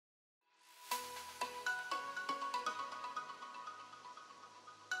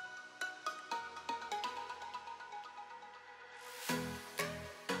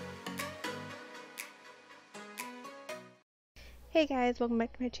Hey guys, welcome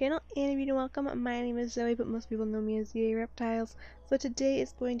back to my channel, and if you don't welcome, my name is Zoe, but most people know me as ZAREPTILES. So today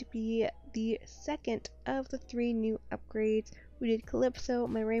is going to be the second of the 3 new upgrades. We did Calypso,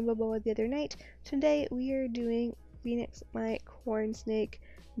 my rainbow boa, the other night. Today we are doing Phoenix, my corn snake.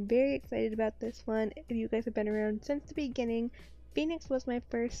 Very excited about this one. If you guys have been around since the beginning, Phoenix was my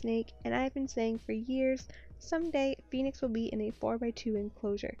first snake, and I've been saying for years, someday Phoenix will be in a 4x2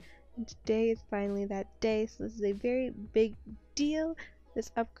 enclosure. And today is finally that day, so this is a very big deal.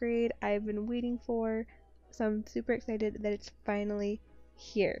 This upgrade I've been waiting for, so I'm super excited that it's finally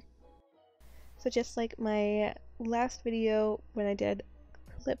here. So just like my last video when I did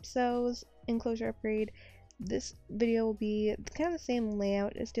Calypso's enclosure upgrade, this video will be kind of the same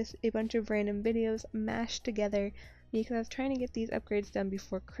layout. It's just a bunch of random videos mashed together because I was trying to get these upgrades done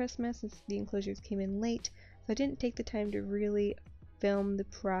before Christmas since the enclosures came in late, so I didn't take the time to really film the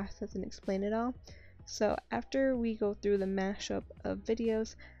process and explain it all. So after we go through the mashup of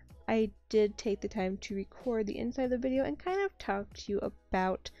videos, I did take the time to record the inside of the video and kind of talk to you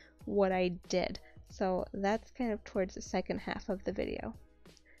about what I did. So that's kind of towards the second half of the video.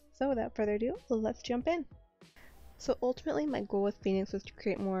 So without further ado, let's jump in. So ultimately my goal with Phoenix was to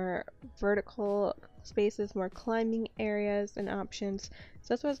create more vertical spaces, more climbing areas and options. So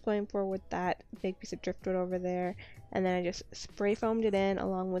that's what I was going for with that big piece of driftwood over there. And then I just spray foamed it in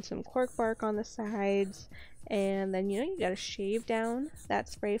along with some cork bark on the sides. And then you gotta shave down that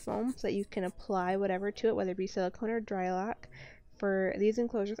spray foam so that you can apply whatever to it, whether it be silicone or dry lock. For these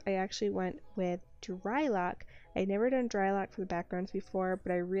enclosures I actually went with dry lock. I'd never done dry lock for the backgrounds before,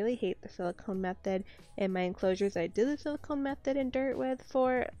 but I really hate the silicone method, and my enclosures I did the silicone method in dirt with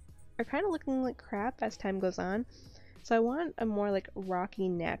for are kind of looking like crap as time goes on. So I want a more like rocky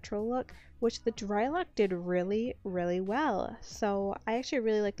natural look, which the dry lock did really well. So I actually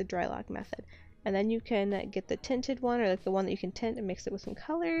really like the dry lock method. And then you can get the tinted one, or like the one that you can tint and mix it with some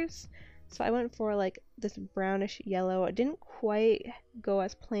colors. So I went for like this brownish yellow. It didn't quite go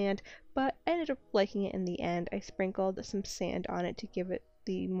as planned, but I ended up liking it in the end. I sprinkled some sand on it to give it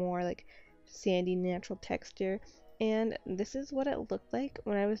the more like sandy natural texture. And this is what it looked like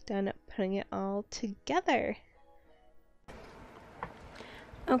when I was done putting it all together.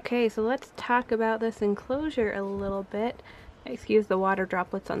 Okay, so let's talk about this enclosure a little bit. Excuse the water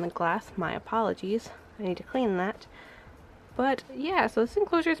droplets on the glass, my apologies. I need to clean that. But yeah, so this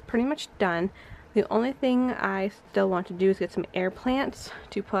enclosure is pretty much done. The only thing I still want to do is get some air plants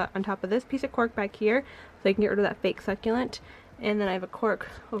to put on top of this piece of cork back here so I can get rid of that fake succulent. And then I have a cork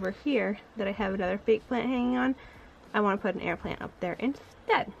over here that I have another fake plant hanging on. I want to put an air plant up there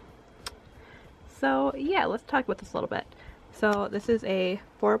instead. So yeah, let's talk about this a little bit. So this is a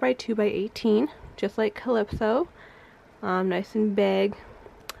 4x2x18, just like Calypso. Nice and big.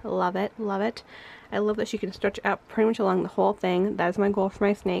 Love it, love it. I love that she can stretch out pretty much along the whole thing. That is my goal for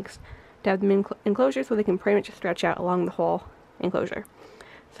my snakes, to have them in enclosures so they can pretty much stretch out along the whole enclosure.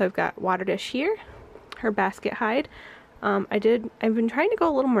 So I've got water dish here, her basket hide. I've been trying to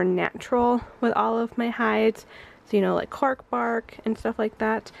go a little more natural with all of my hides, so like cork bark and stuff like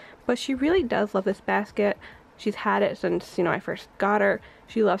that. But she really does love this basket. She's had it since I first got her.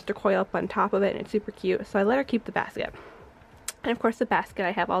 She loves to coil up on top of it, and it's super cute. So I let her keep the basket. And of course the basket,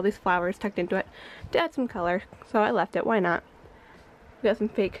 I have all these flowers tucked into it to add some color, so I left it. Why not? We got some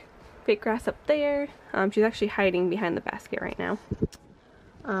fake grass up there. She's actually hiding behind the basket right now.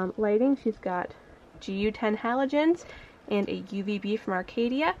 Lighting, she's got GU10 halogens and a UVB from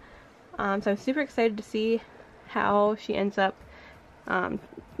Arcadia. So I'm super excited to see how she ends up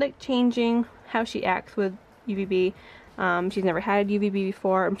like changing how she acts with UVB. She's never had UVB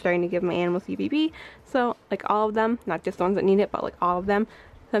before. I'm starting to give my animals UVB, so like all of them, not just the ones that need it, but like all of them.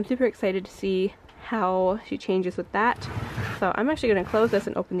 So I'm super excited to see how she changes with that. So I'm actually going to close this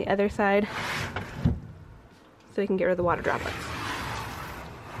and open the other side so we can get rid of the water droplets.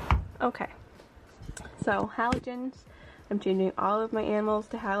 Okay, so halogens. I'm changing all of my animals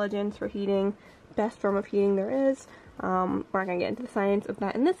to halogens for heating. Best form of heating there is. We're not going to get into the science of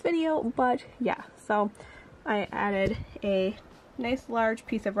that in this video, but yeah, so I added a nice large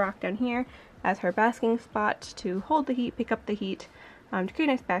piece of rock down here as her basking spot to hold the heat, pick up the heat, to create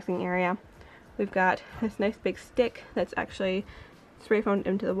a nice basking area. We've got this nice big stick that's actually spray foamed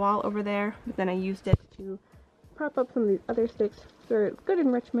into the wall over there, but then I used it to prop up some of these other sticks for good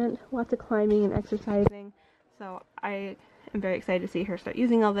enrichment, lots of climbing and exercising. So I am very excited to see her start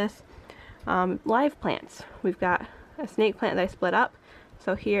using all this. Live plants. We've got a snake plant that I split up,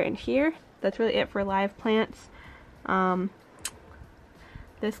 so here and here. That's really it for live plants.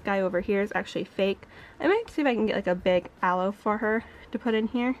 This guy over here is actually fake. I might see if I can get like a big aloe for her to put in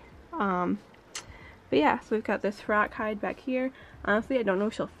here. But yeah, so we've got this rock hide back here. Honestly, I don't know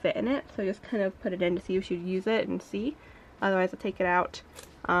if she'll fit in it, so I just kind of put it in to see if she'd use it and see. Otherwise, I'll take it out.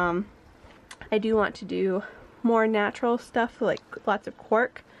 I do want to do more natural stuff, like lots of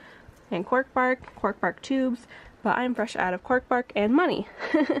cork and cork bark tubes, but I'm fresh out of cork bark and money.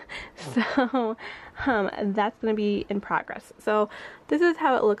 So that's going to be in progress. So this is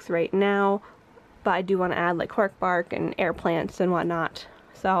how it looks right now, but I do want to add like cork bark and air plants and whatnot.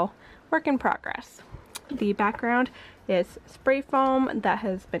 So work in progress. The background is spray foam that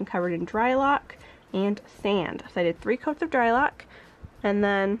has been covered in dry lock and sand. So I did 3 coats of dry lock, and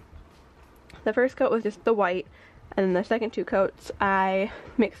then the first coat was just the white, and then the second 2 coats I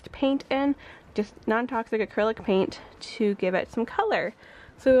mixed paint in, just non-toxic acrylic paint, to give it some color.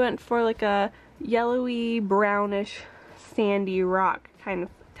 So we went for like a yellowy, brownish, sandy rock kind of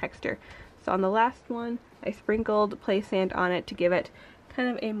texture. So on the last one, I sprinkled play sand on it to give it kind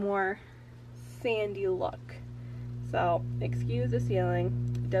of a more sandy look. So excuse the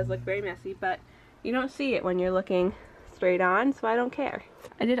ceiling, it does look very messy, but you don't see it when you're looking straight on, so I don't care.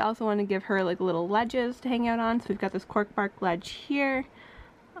 I did also want to give her like little ledges to hang out on, so we've got this cork bark ledge here.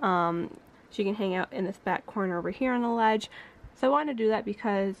 She can hang out in this back corner over here on the ledge. So I wanted to do that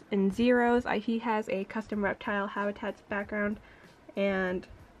because in Zero's, he has a custom reptile habitats background, and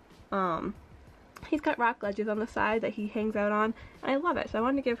he's got rock ledges on the side that he hangs out on, and I love it. So I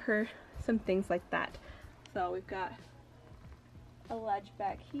wanted to give her some things like that. So we've got a ledge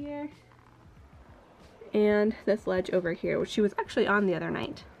back here, and this ledge over here, which she was actually on the other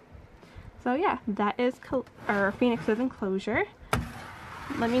night. So yeah, that is our Phoenix's enclosure.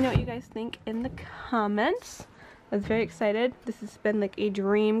 Let me know what you guys think in the comments. I was very excited. This has been like a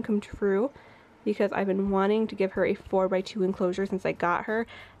dream come true, because I've been wanting to give her a 4x2 enclosure since I got her,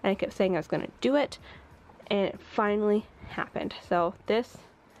 and I kept saying I was going to do it, and it finally happened. So this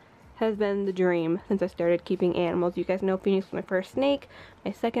has been the dream since I started keeping animals. You guys know Phoenix was my first snake,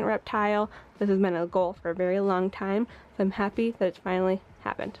 my second reptile. This has been a goal for a very long time, so I'm happy that it's finally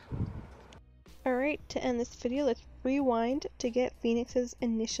happened. Alright, to end this video, let's rewind to get Phoenix's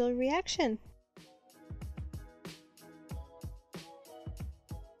initial reaction.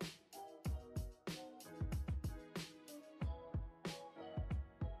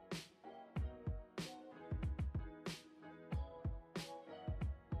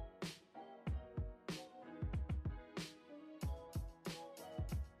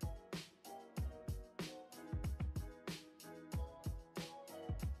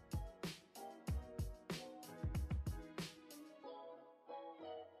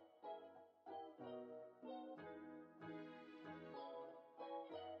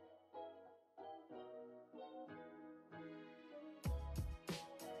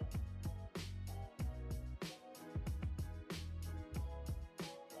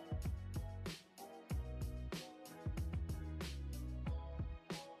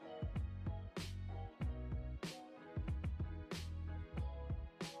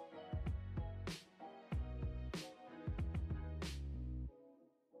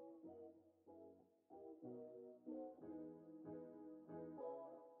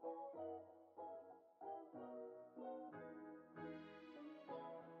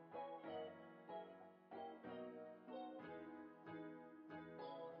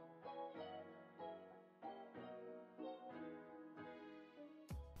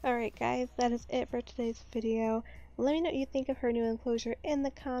 Alright guys, that is it for today's video. Let me know what you think of her new enclosure in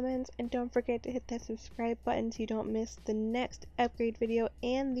the comments, and don't forget to hit that subscribe button so you don't miss the next upgrade video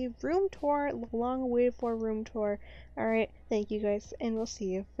and the room tour, the long awaited for room tour. Alright, thank you guys, and we'll see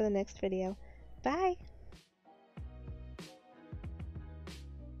you for the next video. Bye!